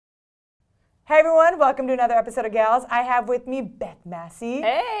Hey everyone, welcome to another episode of Gals. I have with me Beth Massi.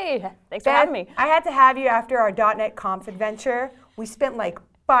 Hey, thanks for Beth, having me. I had to have you after our .NET Conf adventure. We spent like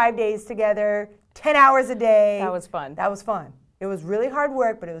 5 days together, 10 hours a day. That was fun. That was fun. It was really hard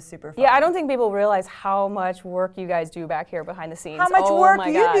work, but it was super fun. Yeah, I don't think people realize how much work you guys do back here behind the scenes. How much work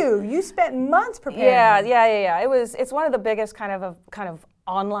you do? You spent months preparing. Yeah. It's one of the biggest kind of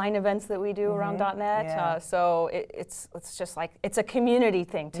online events that we do around .NET. Yeah. So it's just like, it's a community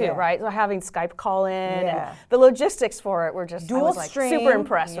thing too, Yeah. right? So having Skype call in Yeah. and the logistics for it were just, I Dual was like stream. super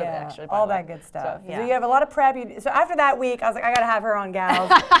impressed with it Yeah, actually. by all the way. that good stuff. So, So you have a lot of prep. So after that week, I was like, I gotta have her on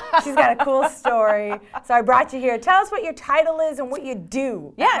Gals. She's got a cool story. So I brought you here. Tell us what your title is and what you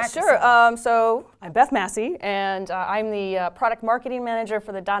do. Yeah, at sure. Microsoft. So I'm Beth Massi, and I'm the product marketing manager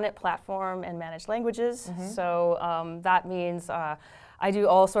for the .NET platform and managed languages. So that means I do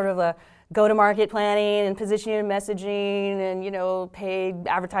all sort of the go-to-market planning and positioning and messaging and paid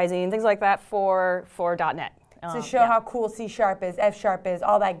advertising, things like that for .NET. To show how cool C# is, F# is,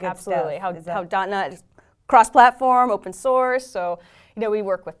 all that good Absolutely. stuff. How .NET is cross-platform, open source. So we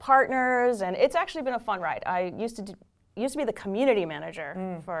work with partners, and it's actually been a fun ride. I used to be the community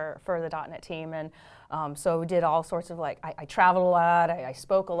manager for the .NET team, and so we did all sorts of I traveled a lot, I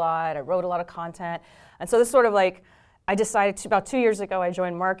spoke a lot, I wrote a lot of content, and so this sort of I decided about 2 years ago I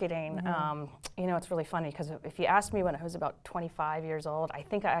joined marketing. It's really funny because if you asked me when I was about 25 years old, I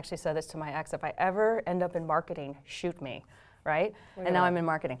think I actually said this to my ex, if I ever end up in marketing, shoot me. Right? And now I'm in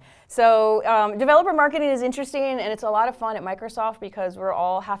marketing. So developer marketing is interesting, and it's a lot of fun at Microsoft because we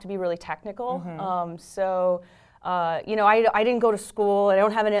all have to be really technical. I didn't go to school. I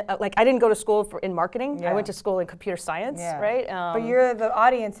don't have I didn't go to school in marketing. Yeah. I went to school in computer science, right? But you're the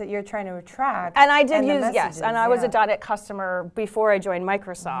audience that you're trying to attract. And I did the use, messages, and I was a .NET customer before I joined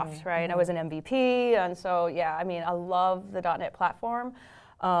Microsoft, right? And I was an MVP, and so I love the .NET platform.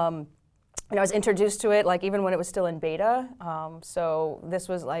 And I was introduced to it even when it was still in beta. So this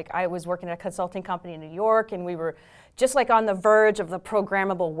was I was working at a consulting company in New York, and we were just on the verge of the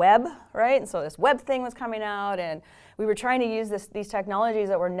programmable web, right? And so this web thing was coming out, and we were trying to use these technologies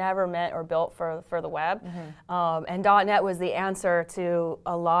that were never meant or built for the web. And .NET was the answer to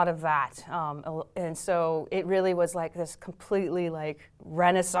a lot of that. And so it really was this completely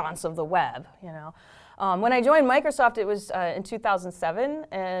renaissance of the web, When I joined Microsoft, it was in 2007,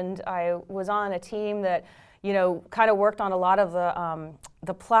 and I was on a team that, kind of worked on a lot of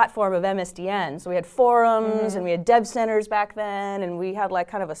the platform of MSDN. So we had forums and we had dev centers back then, and we had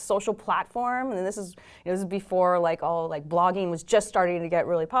kind of a social platform. And this is before all blogging was just starting to get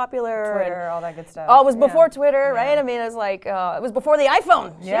really popular. Twitter, all that good stuff. Oh, it was before Twitter, right? I mean, it was it was before the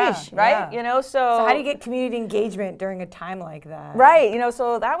iPhone. Sheesh, right? Yeah. So how do you get community engagement during a time like that? Right.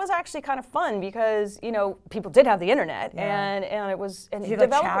 So that was actually kind of fun because people did have the internet, and it was. And did you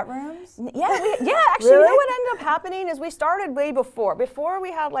have chat rooms? Yeah, actually, Really? what ended up happening is we started way before. Before we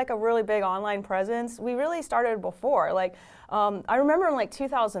had a really big online presence, we really started before. I remember in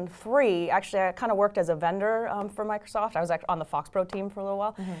 2003, actually, I kind of worked as a vendor for Microsoft. I was on the Fox Pro team for a little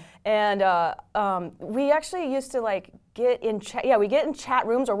while, and we actually used to get in chat. Yeah, we get in chat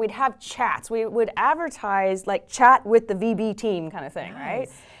rooms, or we'd have chats. We would advertise chat with the VB team kind of thing, right?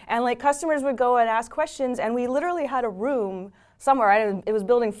 And customers would go and ask questions, and we literally had a room somewhere. It was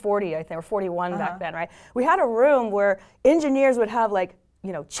building 40, I think, or 41 back then, right? We had a room where engineers would have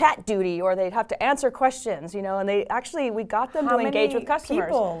chat duty, or they'd have to answer questions, and we got them to engage with customers.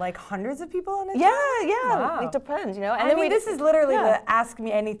 How many people? Hundreds of people in a chat? Yeah. Wow. It depends, And I mean, this is literally the Ask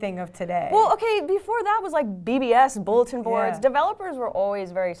Me Anything of today. Well, okay, before that was BBS, bulletin boards. Yeah. Developers were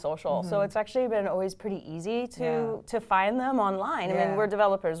always very social, so it's actually been always pretty easy to find them online. I mean, we're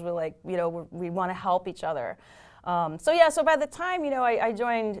developers. We're we want to help each other. So by the time, I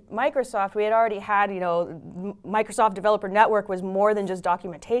joined Microsoft, we had already had, Microsoft Developer Network was more than just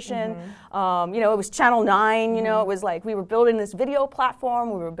documentation. It was Channel 9, it was we were building this video platform,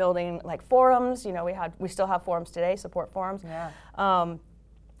 we were building forums, we still have forums today, support forums. Yeah.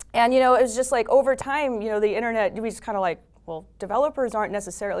 And, it was just over time, the internet, we just kind of well, developers aren't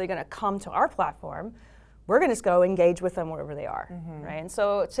necessarily going to come to our platform. We're going to just go engage with them wherever they are, right? And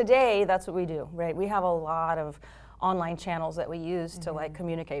so today, that's what we do, right? We have a lot of online channels that we use to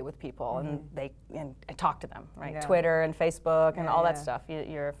communicate with people and talk to them, right? Yeah. Twitter and Facebook and all that stuff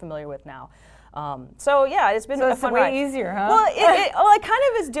you're familiar with now. It's been a fun ride. way easier, huh? Well, I kind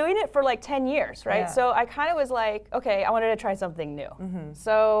of was doing it for 10 years, right? Yeah. So I kind of was okay, I wanted to try something new.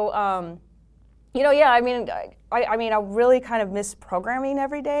 So, I really kind of miss programming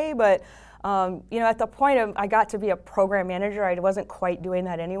every day, but At the point I got to be a program manager, I wasn't quite doing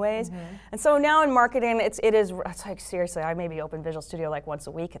that anyways. And so now in marketing, it's like, seriously, I maybe open Visual Studio like once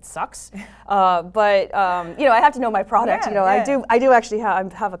a week. It sucks. But I have to know my product. I do actually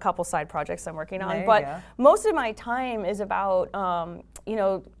have a couple side projects I'm working on. But most of my time is about,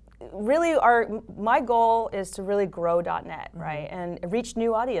 really my goal is to really grow .NET, right, and reach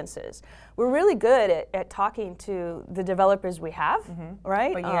new audiences. We're really good at talking to the developers we have,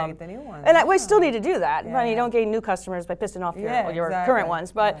 right? But you gotta get the new ones. And we still need to do that. I mean, you don't gain new customers by pissing off your current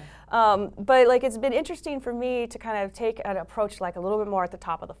ones. But like it's been interesting for me to kind of take an approach like a little bit more at the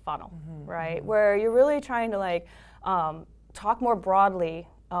top of the funnel, right, where you're really trying to like talk more broadly.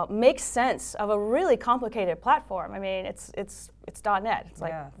 Make sense of a really complicated platform. I mean, it's .NET. It's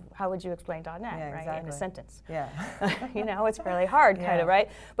like, how would you explain .NET, right, exactly. in a sentence? Yeah. It's really hard, kind of, right?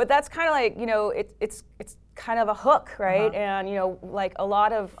 But that's kind of like, it's kind of a hook, right? And like a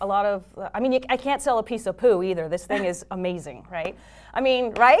lot of. I mean, I can't sell a piece of poo either. This thing is amazing, right? I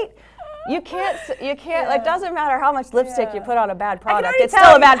mean, right? You can't. Like, doesn't matter how much lipstick you put on a bad product. It's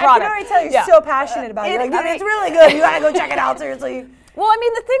still a bad product. I can already tell you're so passionate about it. Like, it's really good. You gotta go check it out, seriously. Well, I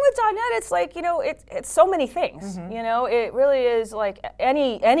mean, the thing with .NET, it's like, it's so many things. It really is like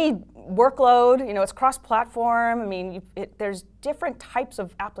any workload. It's cross-platform. I mean, there's different types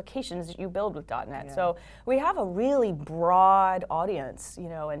of applications that you build with .NET. So we have a really broad audience,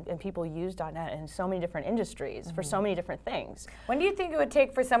 and people use .NET in so many different industries for so many different things. When do you think it would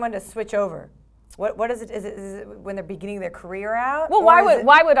take for someone to switch over? What is it? Is it when they're beginning their career out? Well,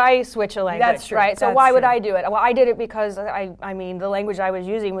 why would I switch a language? That's true. Right? So why would I do it? Well, I did it because I mean the language I was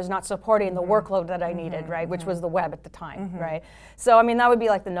using was not supporting the workload that I needed, right? Which was the web at the time, right? So I mean that would be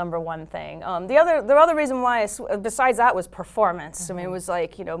like the number one thing. The other reason why besides that was performance. I mean it was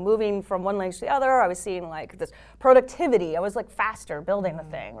like moving from one language to the other. I was seeing like this productivity. I was like faster building the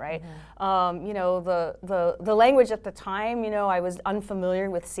thing, right? The language at the time, I was unfamiliar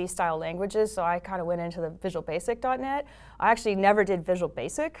with C style languages, so I kind of went into the Visual Basic .NET. I actually never did Visual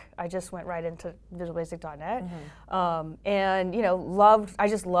Basic. I just went right into Visual Basic .NET, and I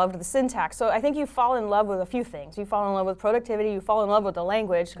just loved the syntax. So I think you fall in love with a few things. You fall in love with productivity. You fall in love with the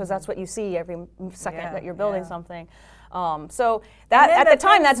language because that's what you see every second that you're building something. So that at the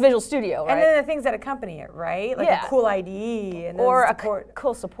time, that's Visual Studio, right? And then the things that accompany it, right? Like a cool IDE and or a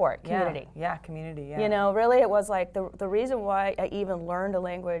cool support community. Yeah, community. Yeah. Really, it was like the reason why I even learned a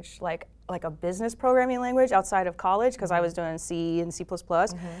language like a business programming language outside of college, because I was doing C and C++,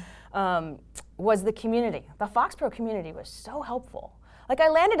 was the community. The FoxPro community was so helpful. Like I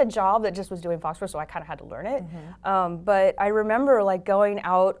landed a job that just was doing FoxPro, so I kind of had to learn it. But I remember like going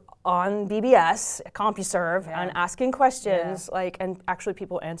out on BBS, CompuServe, and asking questions, and actually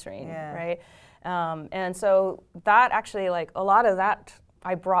people answering, right? And so that actually, like a lot of that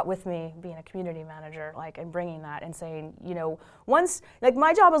I brought with me being a community manager, like, and bringing that and saying, once, like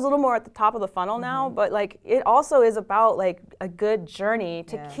my job is a little more at the top of the funnel now, but like it also is about like a good journey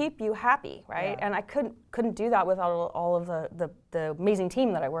to keep you happy, right? And I couldn't do that without all of the amazing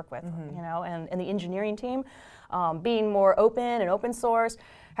team that I work with, and the engineering team. Being more open and open source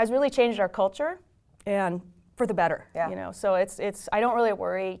has really changed our culture, and for the better, So it's I don't really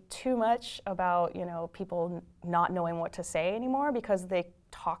worry too much about people not knowing what to say anymore, because they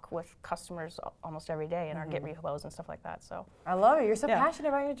talk with customers almost every day in our Git repos and stuff like that. So I love it. You're so passionate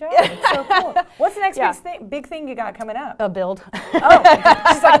about your job. It's so cool. What's the next big thing you got coming up? A build. She's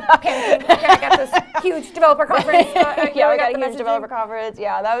like panicking. Okay, I got this huge developer conference. We got a huge developer conference.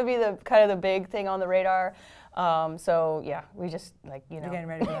 Yeah, that would be the kind of the big thing on the radar. We just You're getting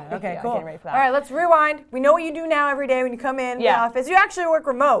ready for that. Okay, cool. Getting ready for that. All right, let's rewind. We know what you do now every day when you come in the office. You actually work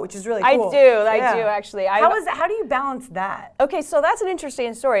remote, which is really cool. I do actually. How do you balance that? Okay, so that's an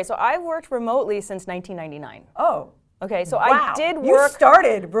interesting story. So I've worked remotely since 1999. Oh. Okay, so I did work. You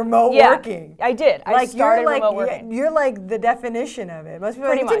started remote working. I did. I started remote working. You're like the definition of it. Most people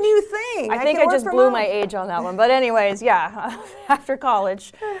are like, it's a new thing. I think I just blew my age on that one. But anyways, after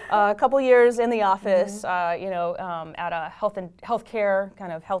college, a couple years in the office, at a healthcare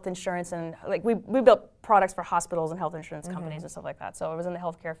kind of health insurance, and like we built products for hospitals and health insurance companies and stuff like that. So I was in the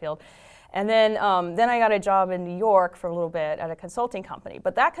healthcare field. And then I got a job in New York for a little bit at a consulting company.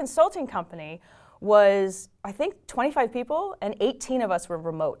 But that consulting company was, I think, 25 people, and 18 of us were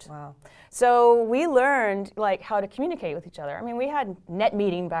remote. Wow. So we learned like how to communicate with each other. I mean, we had net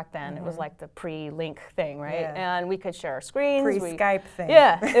meeting back then. It was like the pre-link thing, right? Yeah. And we could share our screens. Pre-Skype thing.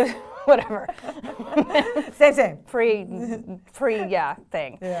 Yeah, whatever. Same.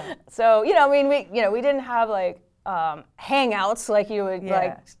 thing. Yeah. So, we didn't have like hangouts like you would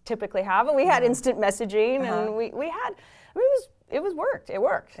like typically have, and we had instant messaging, and we had. I mean, it worked. It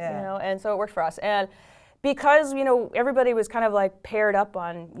worked, Yeah. you know, and so it worked for us. And because, you know, everybody was kind of like paired up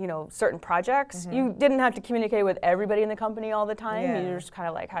on, you know, certain projects, you didn't have to communicate with everybody in the company all the time. Yeah. You just kind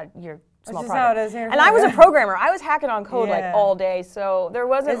of like had your small That's just how it project. is here. And I was a programmer. I was hacking on code like Yeah. all day, so there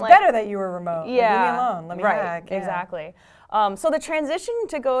wasn't It's like better that you were remote. Like, yeah, leave me alone. Let me right, hack. Yeah. exactly. So the transition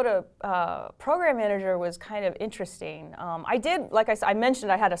to go to program manager was kind of interesting. I did, like I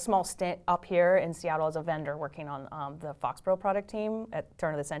mentioned, I had a small stint up here in Seattle as a vendor working on the Foxborough product team at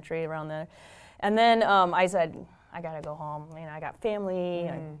turn of the century around there. And then I said, I gotta go home. You know, I got family.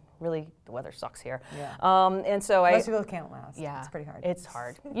 And really, the weather sucks here. Yeah. And so Most people can't last. yeah, It's pretty hard. It's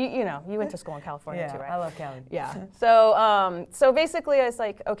hard. You know, you went to school in California yeah, too, right? I love Cali. Yeah. So basically, I was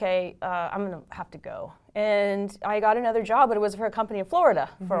like, okay, I'm gonna have to go. And I got another job, but it was for a company in Florida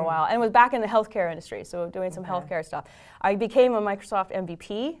for a while, and it was back in the healthcare industry, so doing some healthcare stuff. I became a Microsoft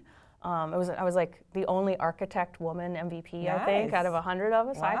MVP. I was like the only architect woman MVP, I think, Nice. out of 100 of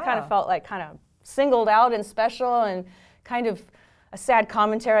us. Wow. I kind of felt like kind of singled out and special, and kind of a sad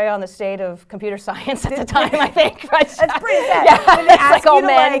commentary on the state of computer science at the time, I think. That's pretty sad. Yeah, Did they it's ask like you all to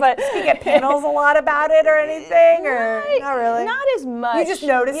men, but speak at panels a lot about it or anything, or not really? Not as much. You just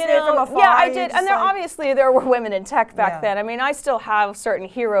noticed you it know? from afar? Yeah, I You did. just And there like- obviously there were women in tech back Yeah. then. I mean, I still have certain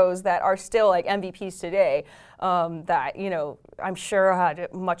heroes that are still like MVPs today. That, you know, I'm sure had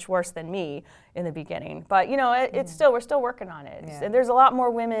it much worse than me in the beginning. But, you know, it's still, we're still working on it. Yeah. And there's a lot more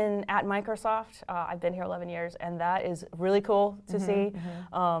women at Microsoft. I've been here 11 years, and that is really cool to see.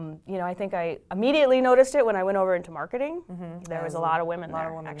 You know, I think I immediately noticed it when I went over into marketing. There was a lot of women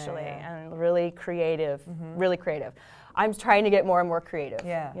there, actually, and really creative, really creative. I'm trying to get more and more creative,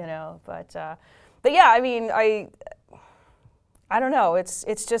 you know, but yeah, I mean, I don't know,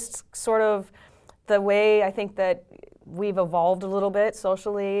 it's just sort of the way I think that we've evolved a little bit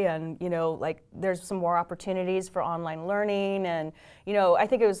socially, and, you know, like there's some more opportunities for online learning, and, you know, I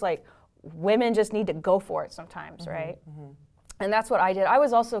think it was like women just need to go for it sometimes, right? And that's what I did. I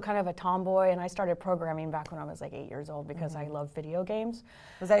was also kind of a tomboy, and I started programming back when I was like 8 years old because I loved video games.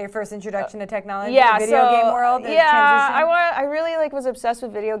 Was that your first introduction to technology? Yeah, the video game world? The transition? I really like was obsessed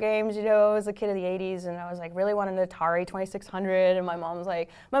with video games. You know, I was a kid of the '80s, and I was like really wanted an Atari 2600. And my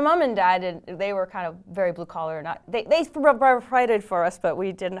mom and dad they were kind of very blue collar. They provided for us, but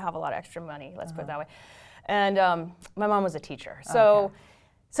we didn't have a lot of extra money. Let's put it that way. And my mom was a teacher, so.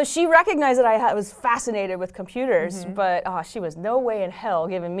 So she recognized that I was fascinated with computers, but she was no way in hell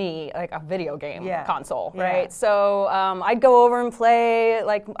giving me like a video game console, right? So I'd go over and play.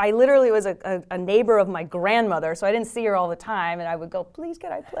 Like I literally was a neighbor of my grandmother, so I didn't see her all the time, and I would go, please,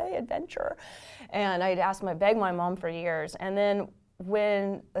 can I play Adventure? And I'd beg my mom for years. And then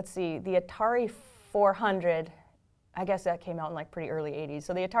when, the Atari 400, I guess that came out in like pretty early 80s.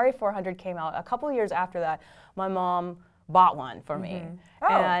 So the Atari 400 came out a couple of years after that. My mom bought one for me.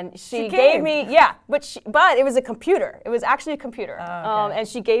 And she gave me, but it was a computer. It was actually a computer. And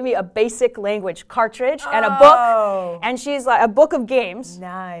she gave me a basic language cartridge and a book. And she's like, a book of games.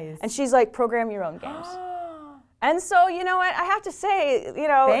 Nice. And she's like, program your own games. And so, you know, I have to say, you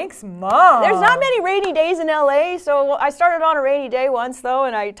know. Thanks, Mom. There's not many rainy days in LA, so I started on a rainy day once, though,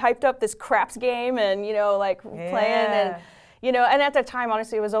 and I typed up this craps game and, you know, like playing and. You know, and at the time,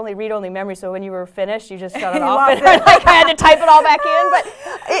 honestly, it was only read-only memory. So when you were finished, you just shut it off, and like I had to type it all back in.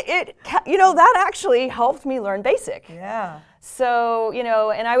 But you know, that actually helped me learn BASIC. Yeah. So you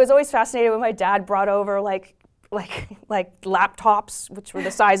know, and I was always fascinated when my dad brought over like laptops, which were the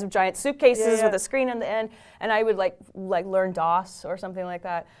size of giant suitcases with a screen on the end, and I would like learn DOS or something like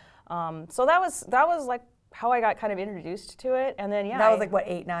that. So that was like how I got kind of introduced to it, and then that was like what,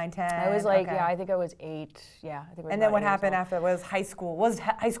 8, 9, 10? I was like, I think I was 8. Yeah, I think. And then what happened after? Was high school? What was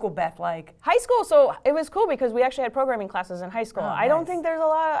high school Beth like? High school, so it was cool because we actually had programming classes in high school. I don't think there's a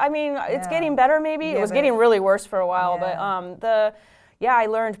lot. I mean, it's getting better maybe. It was getting really worse for a while, but I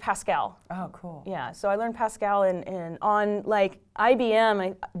learned Pascal. Oh, cool. Yeah, so I learned Pascal and on like IBM,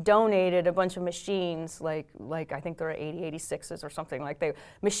 I donated a bunch of machines, like I think there were 86s or something, like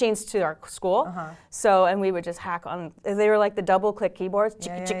machines to our school. So, and we would just hack on, they were like the double click keyboards.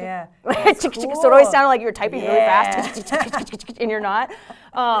 So it always sounded like you were typing really fast, and you're not.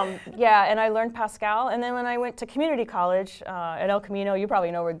 And I learned Pascal, and then when I went to community college at El Camino, you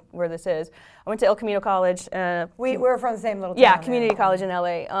probably know where this is. I went to El Camino College. We're from the same little town. Yeah, community college in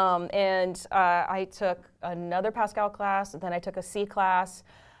LA. And I took another Pascal class, and then I took a C class,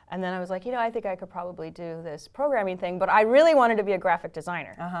 and then I was like, you know, I think I could probably do this programming thing, but I really wanted to be a graphic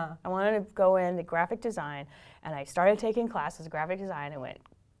designer. I wanted to go into graphic design, and I started taking classes in graphic design and went,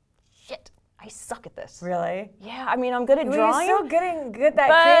 shit, I suck at this. Really? Yeah, I mean, I'm good at Well, drawing. you're so good at that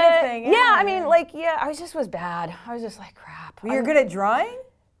creative thing. Yeah, I mean, like, I was bad. I was just like, crap. Well, you're good at drawing?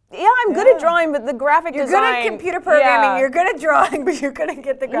 Yeah, I'm good at drawing, but the graphic design. You're good at computer programming. You're good at drawing, but you're going to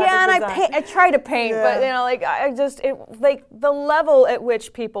get the graphic design. Yeah, and I try to paint, but like the level at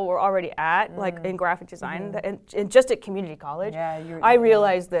which people were already at, like in graphic design, and just at community college, I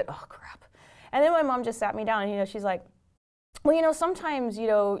realized that, oh crap. And then my mom just sat me down, and she's like, well, sometimes,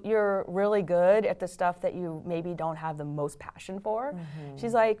 you're really good at the stuff that you maybe don't have the most passion for.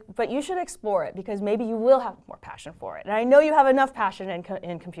 She's like, but you should explore it because maybe you will have more passion for it. And I know you have enough passion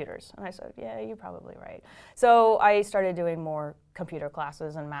in computers. And I said, yeah, you're probably right. So I started doing more computer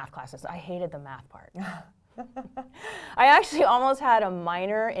classes and math classes. I hated the math part. I actually almost had a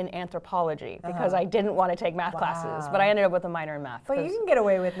minor in anthropology because I didn't want to take math classes, but I ended up with a minor in math. But you can get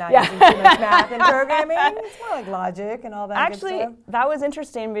away with not using too much math in programming. It's more like logic and all that Actually, good stuff. that was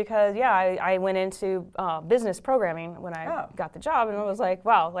interesting because, I went into business programming when I got the job, and I was like,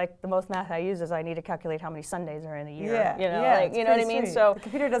 wow, like the most math I use is I need to calculate how many Sundays are in a year. You know what I mean? Sweet. So the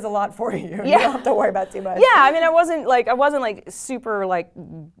computer does a lot for you. You don't have to worry about too much. Yeah, I mean, I wasn't like super like,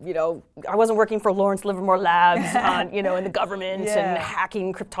 I wasn't working for Lawrence Livermore Labs on, in the government and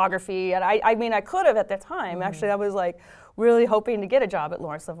hacking cryptography. And I mean, I could have at that time. Actually, I was like really hoping to get a job at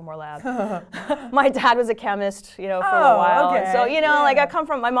Lawrence Livermore Lab. My dad was a chemist, for a while. Okay. And so, like I come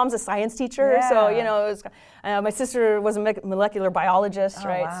from, my mom's a science teacher. So, it was, my sister was a molecular biologist,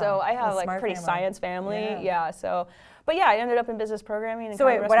 right? Wow. So I have like a pretty science family. So. But I ended up in business programming. And so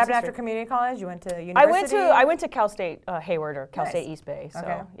wait, what happened after community college? You went to university? I went to Cal State Hayward or Cal State East Bay.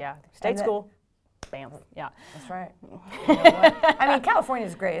 So state school. Bam. Yeah. That's right. You know what? I mean, California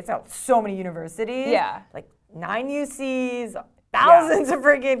is great. It's got so many universities. Yeah. Like 9 UCs, thousands of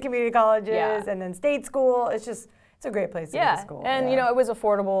freaking community colleges, and then state school. It's a great place to go to school. And it was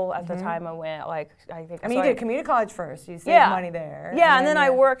affordable at the time I went. Like I mean, you did community college first. You saved money there. Yeah, and then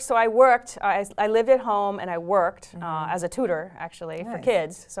I worked. So I worked. I lived at home and I worked as a tutor actually for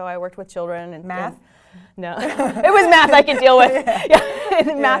kids. So I worked with children and math. No, it was math I could deal with.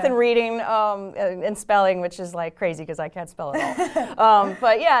 Math and reading and spelling, which is like crazy because I can't spell at all.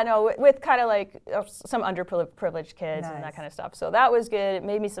 But with kind of like some underprivileged kids and that kind of stuff. So that was good. It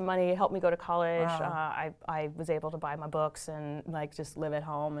made me some money, helped me go to college. Wow. I was able to buy my books and like just live at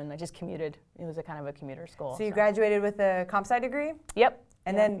home, and I just commuted. It was a kind of a commuter school. So you graduated with a comp sci degree? Yep.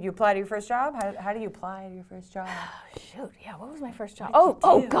 And then you applied to your first job? How do you apply to your first job? Shoot, what was my first job?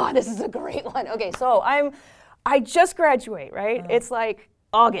 Oh God, this is a great one. Okay, so I just graduate, right? It's like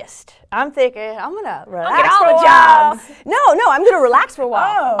August. I'm thinking I'm gonna relax for a while. No, I'm gonna relax for a while.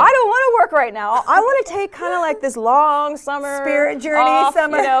 Oh. I don't want to work right now. I want to take kind of like this long summer spirit journey off,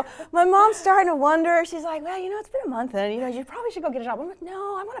 summer. My mom's starting to wonder. She's like, well, it's been a month, and you probably should go get a job. I'm like,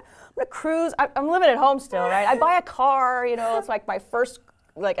 no, I'm gonna cruise. I'm living at home still, right? I buy a car. It's like my first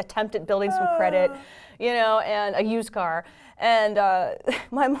attempt at building some credit, and a used car. And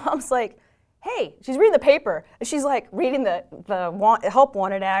my mom's like, hey, she's reading the paper. And she's like reading the help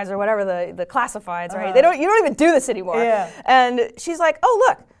wanted ads or whatever, the classifieds, right? You don't even do this anymore. Yeah. And she's like, oh,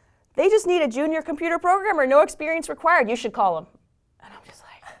 look, they just need a junior computer programmer, no experience required. You should call them. And I'm just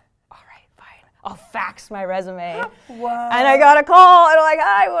like, all right, fine. I'll fax my resume. Wow. And I got a call, and I'm like,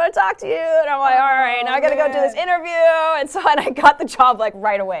 hi, I want to talk to you. And I'm like, all right, now I got to go do this interview. And I got the job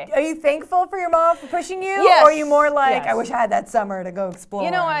right away. Are you thankful for your mom for pushing you? Yes. Or are you more like, I wish I had that summer to go explore?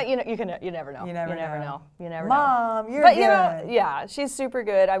 You know what? You never know. You never know. You never know. Mom, you're good. She's super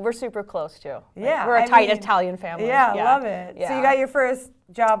good. We're super close too. Yeah. We're a tight Italian family. Yeah, love it. Yeah. So you got your first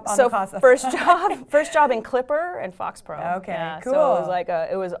job on the Casa. First job in Clipper and Fox Pro. Okay, cool. So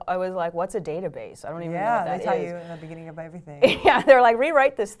I was like, what's a database? I don't even know what that is. They tell you in the beginning of everything. Yeah, they're like,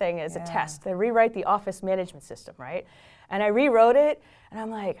 rewrite this thing as a test. They rewrite the office management system, right? And I rewrote it, and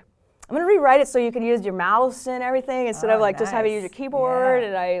I'm like, I'm gonna rewrite it so you can use your mouse and everything instead of just having to use your keyboard.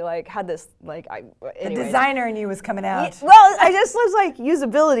 And I had this the designer in you was coming out. Well, I just was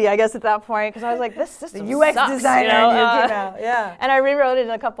usability, I guess, at that point, because I was like, this system the UX sucks, designer in you came out. Yeah. And I rewrote it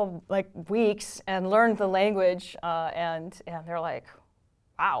in a couple weeks and learned the language, and they're like,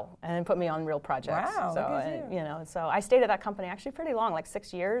 wow, and then put me on real projects. Wow, so so I stayed at that company actually pretty long, like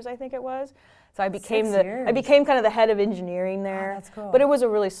 6 years, I think it was. So I became kind of the head of engineering there. Oh, that's cool. But it was a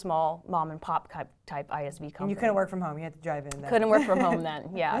really small mom and pop type ISV company. And you couldn't work from home. You had to drive in. Couldn't work from home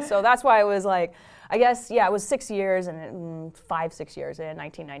then. Yeah. So that's why I was like, I guess it was 6 years, and 5-6 years in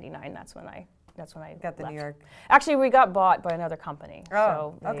 1999. That's when I got the left. New York. Actually, we got bought by another company.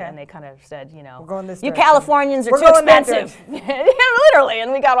 Oh, so and they kind of said, we're going this you direction. Californians are too expensive. Yeah, literally,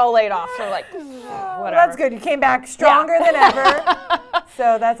 and we got all laid off. So whatever. Well, that's good. You came back stronger than ever.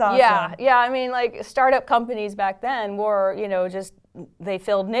 So that's awesome. Yeah. I mean, like startup companies back then were, just they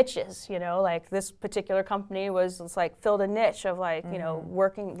filled niches. Like this particular company was like filled a niche of like,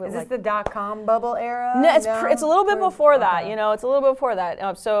 working with. Is this the .com bubble era? No, it's a little bit before that. It's a little bit before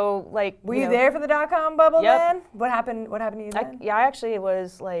that. So like, were you there for the .com bubble Yep. then? What happened to you then? I actually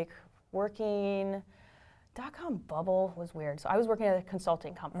was like working. .com bubble was weird. So I was working at a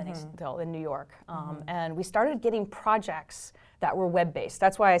consulting company still in New York, and we started getting projects that were web-based.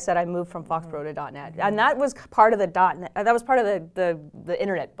 That's why I said I moved from Foxborough to .net, and that was part of the .net. That was part of the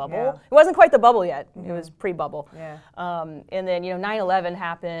internet bubble. Yeah. It wasn't quite the bubble yet. It was pre-bubble. Yeah. And then 9/11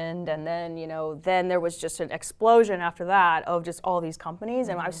 happened, and then then there was just an explosion after that of just all these companies,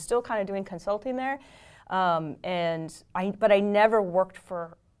 and I was still kind of doing consulting there, but I never worked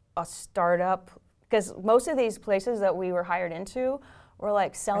for a startup. Because most of these places that we were hired into were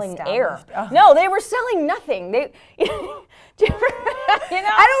like selling air. Oh. No, they were selling nothing. They, do you ever,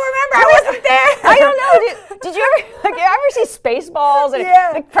 I don't remember. I wasn't there. I don't know. Did you ever see Spaceballs? And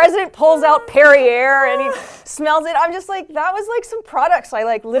Yeah. the president pulls out Perrier and he smells it. I'm just like, that was like some products I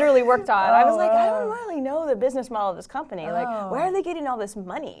like literally worked on. I was like, I don't really know the business model of this company. Like, where are they getting all this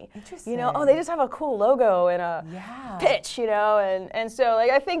money? Interesting. They just have a cool logo and a pitch, and so like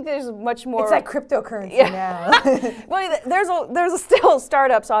I think there's much more. It's like cryptocurrency now. Well, there's still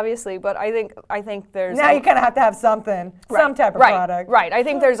startups, obviously, but I think there's now you kind of have to have something, some type of product. Right. I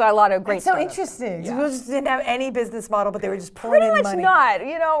think there's a lot of great. It's so startups. Interesting. Yeah. People just didn't have any business model, but they were just pouring Pretty in much money. not,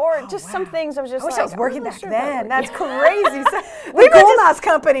 or just some things I was just. I wish like, I was working back sure then. about That's crazy. We were Goldmoss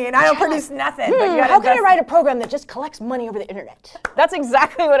company, and I don't produce nothing. But you how can I write a program that just collects money over the internet? That's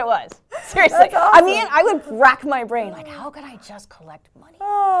exactly what it was. Seriously. That's awesome. I mean, I would rack my brain like, how could I just collect money?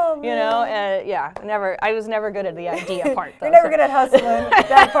 Oh, man. Never. I was never good at the idea part. Though, You're never good at hustling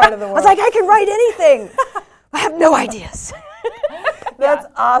that part of the world. I was like, I can write anything. I have no ideas. That's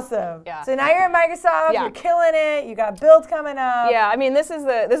awesome. Yeah. So now you're at Microsoft. Yeah. You're killing it. You got builds coming up. Yeah, I mean, this is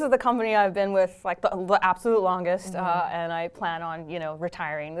the company I've been with like the absolute longest, and I plan on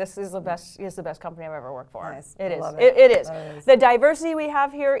retiring. This is the best. It's the best company I've ever worked for. Nice. It I is. love It is. The diversity we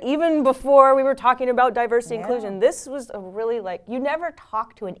have here, even before we were talking about diversity inclusion, this was a really like you never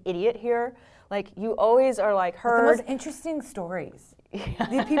talk to an idiot here. Like you always are like heard. The most interesting stories.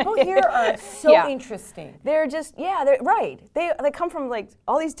 The people here are so interesting. They're just they're right. They come from like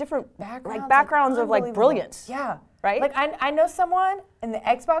all these different backgrounds of like brilliance. Yeah. Right? Like I know someone in the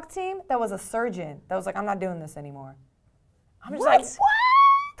Xbox team that was a surgeon that was like, I'm not doing this anymore. I'm just like, what?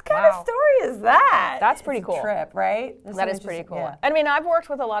 What kind of story is that? That's pretty cool. Trip, right? That is pretty cool. Yeah. I mean, I've worked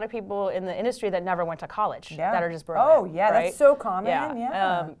with a lot of people in the industry that never went to college that are just brilliant. Oh, yeah, right? that's so common.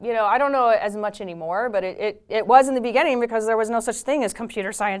 Yeah. I don't know as much anymore, but it was in the beginning because there was no such thing as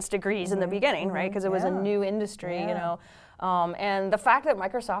computer science degrees in the beginning, right? Because it was a new industry, and the fact that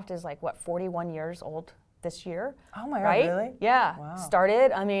Microsoft is like, 41 years old this year? Oh my God, right? really? Yeah. Wow.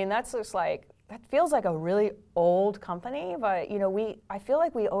 Started, I mean, that's just like, that feels like a really old company, but I feel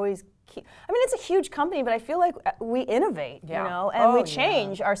like we always keep, I mean, it's a huge company, but I feel like we innovate, and we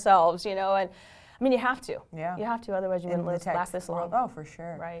change ourselves, and I mean, you have to. Yeah. You have to, otherwise you wouldn't last this long. Oh, for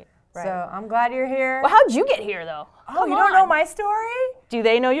sure. Right. So I'm glad you're here. Well, how'd you get here, though? Oh, you don't know my story? Do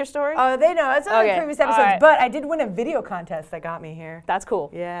they know your story? Oh, they know. It's on the previous episodes. Right. But I did win a video contest that got me here. That's cool.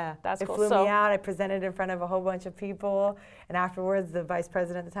 Yeah. That's cool. It flew me out. I presented in front of a whole bunch of people. And afterwards, the vice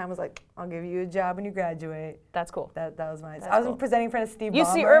president at the time was like, I'll give you a job when you graduate. That's cool. That was my... I was presenting in front of Steve Ballmer.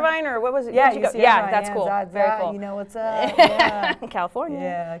 UC Irvine, or what was it? Yeah, UC Irvine. Yeah, that's cool. Very cool. You know what's up. Yeah. California.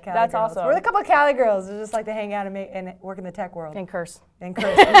 Yeah, Cali That's girls. awesome. We're a couple of Cali girls who just like to hang out and work in the tech world. And curse. And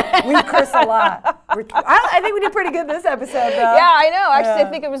curse. We curse a lot. I think we did pretty good this episode, though. Yeah, I know. Actually,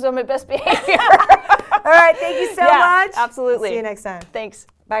 I think it was on my best behavior. All right, thank you so much. Absolutely. See you next time. Thanks.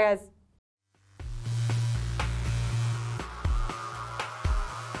 Bye, guys.